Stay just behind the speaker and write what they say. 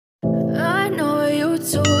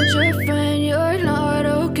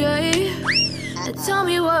Tell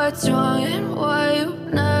me what's wrong and why you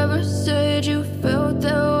never said you felt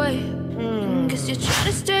that way. Guess you try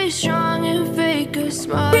to stay strong and fake a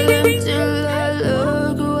smile until I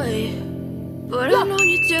look away. But I've known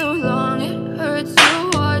you too long, it hurts to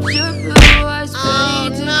watch your blue eyes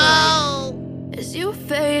fade to gray as you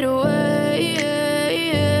fade away.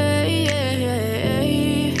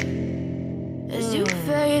 As you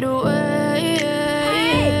fade away.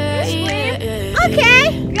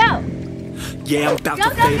 Okay, go. Yeah, I'm about to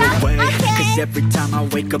fade away. Okay. Cause every time I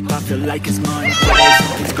wake up I feel like it's Monday.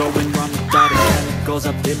 Something's going wrong with all the chemicals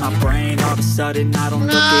up in my brain. All of a sudden I don't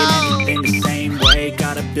look at anything the same way.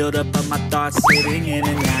 Gotta build up of my thoughts sitting in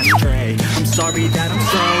an ashtray. I'm sorry that I'm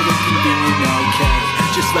so inconvenient, okay?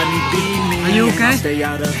 Just let me be me. Are you okay? And I'll stay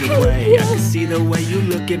out of your way. I can see the way you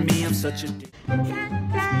look at me, I'm such a dick.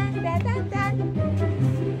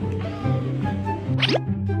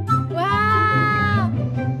 Wow.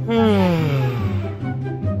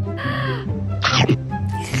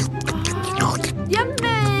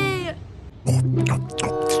 Yummy.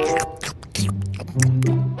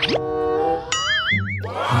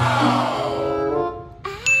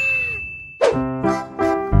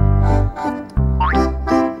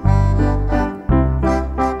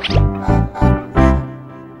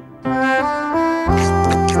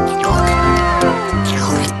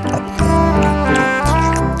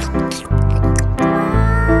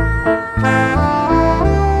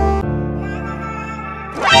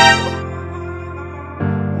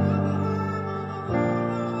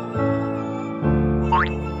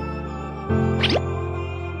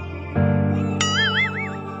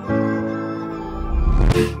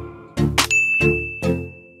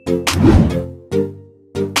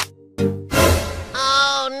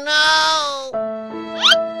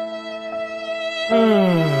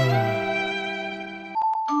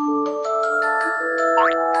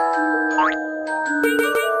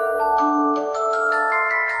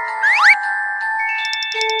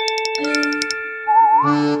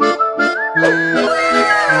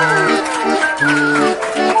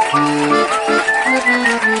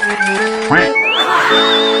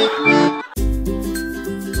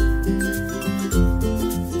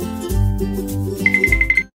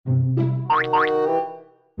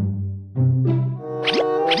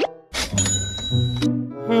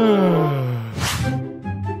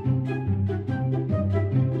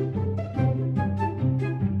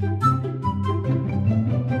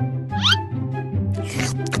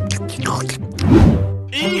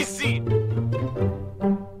 Easy!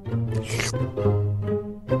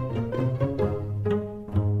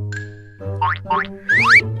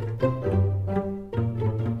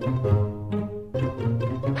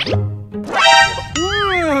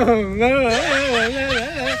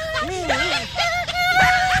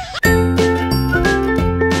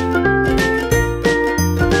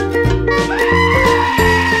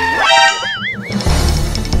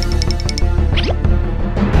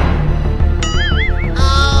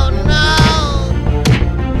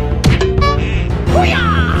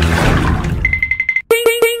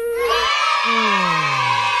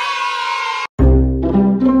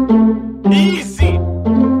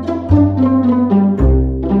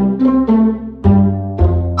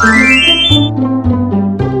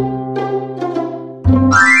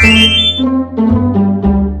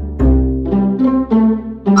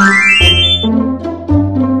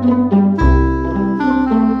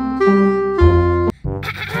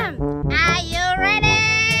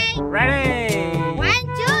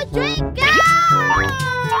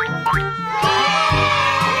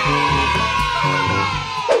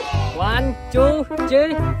 Two,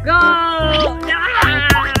 three, go!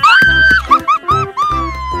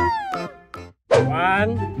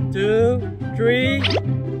 One, two, three.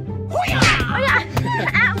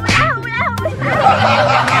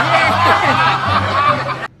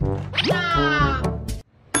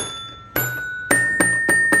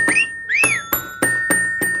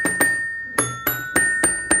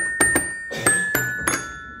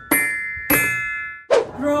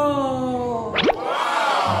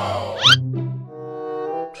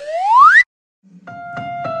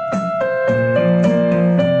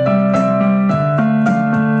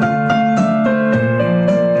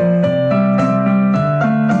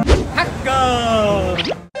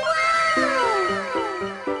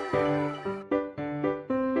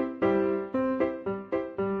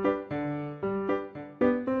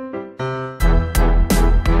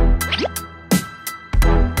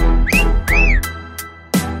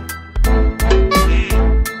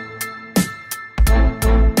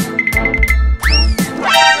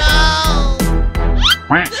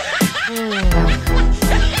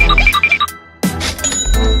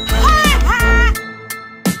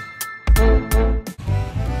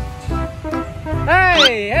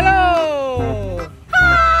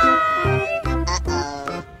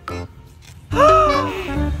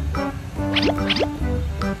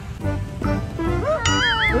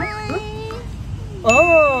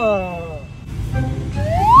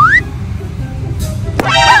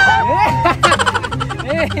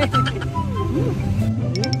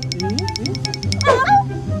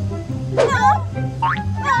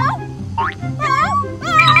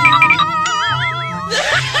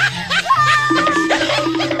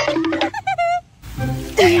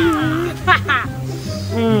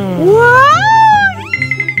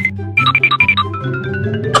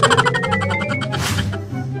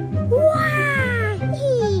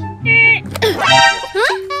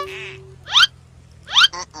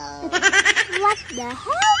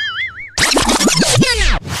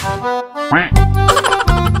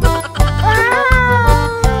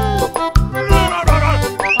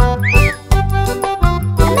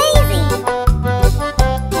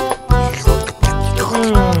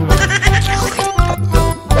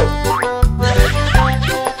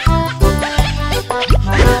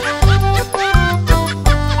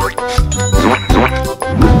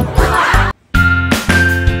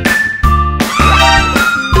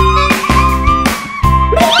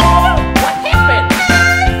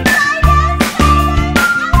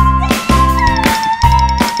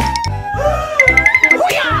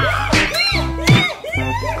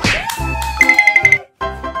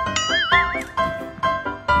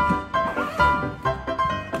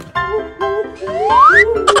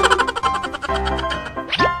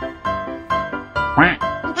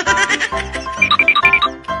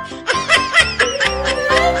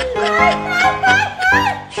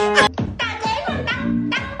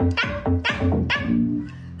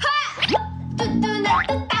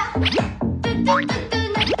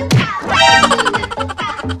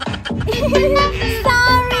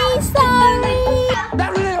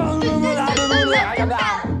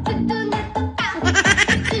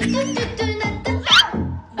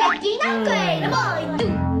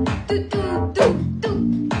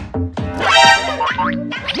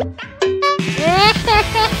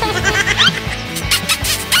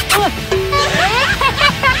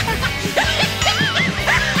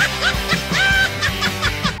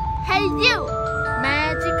 Hey you,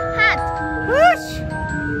 magic hat. Whoosh.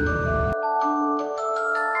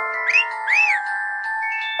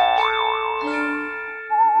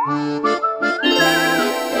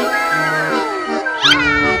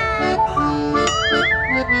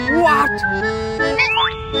 What?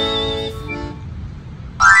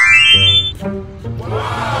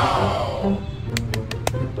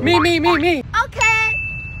 Me. Okay.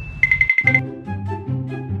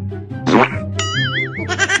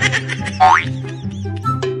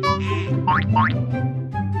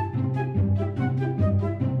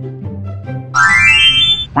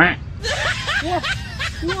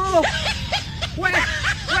 Whoa! Where?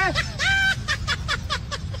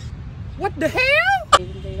 What the hell?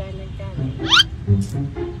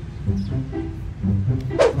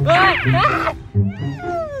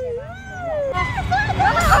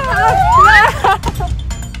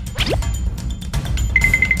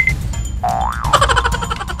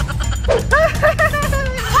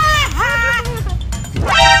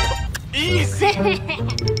 Easy.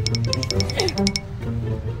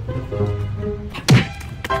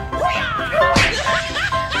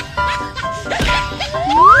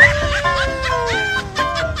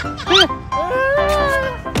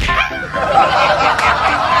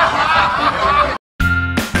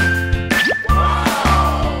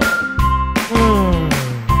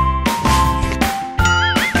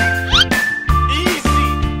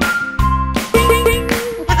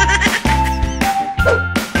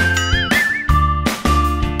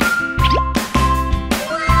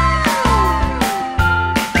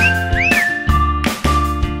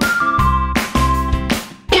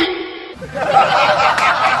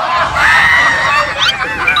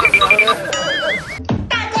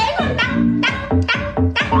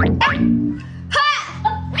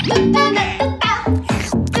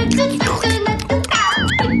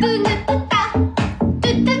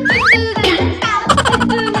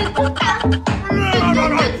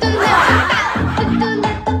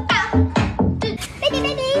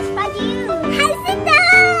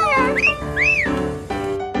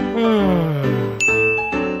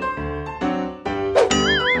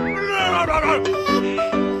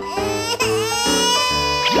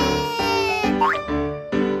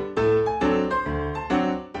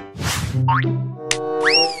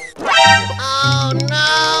 Oh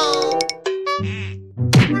no!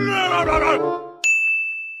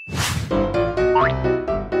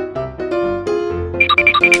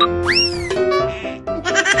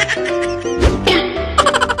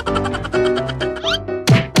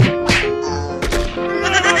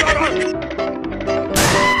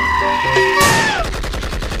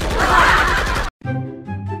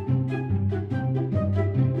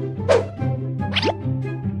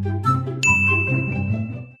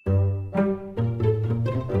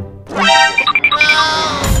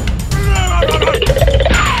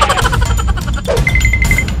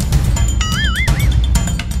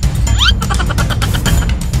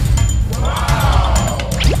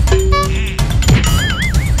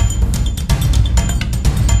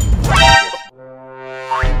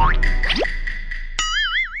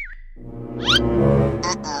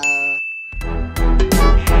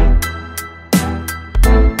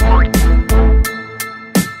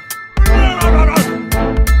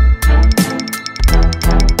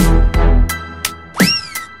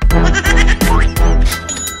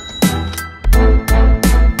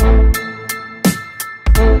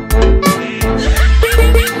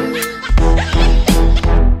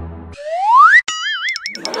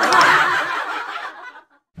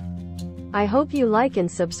 I hope you like and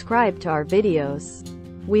subscribe to our videos.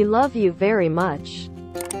 We love you very much.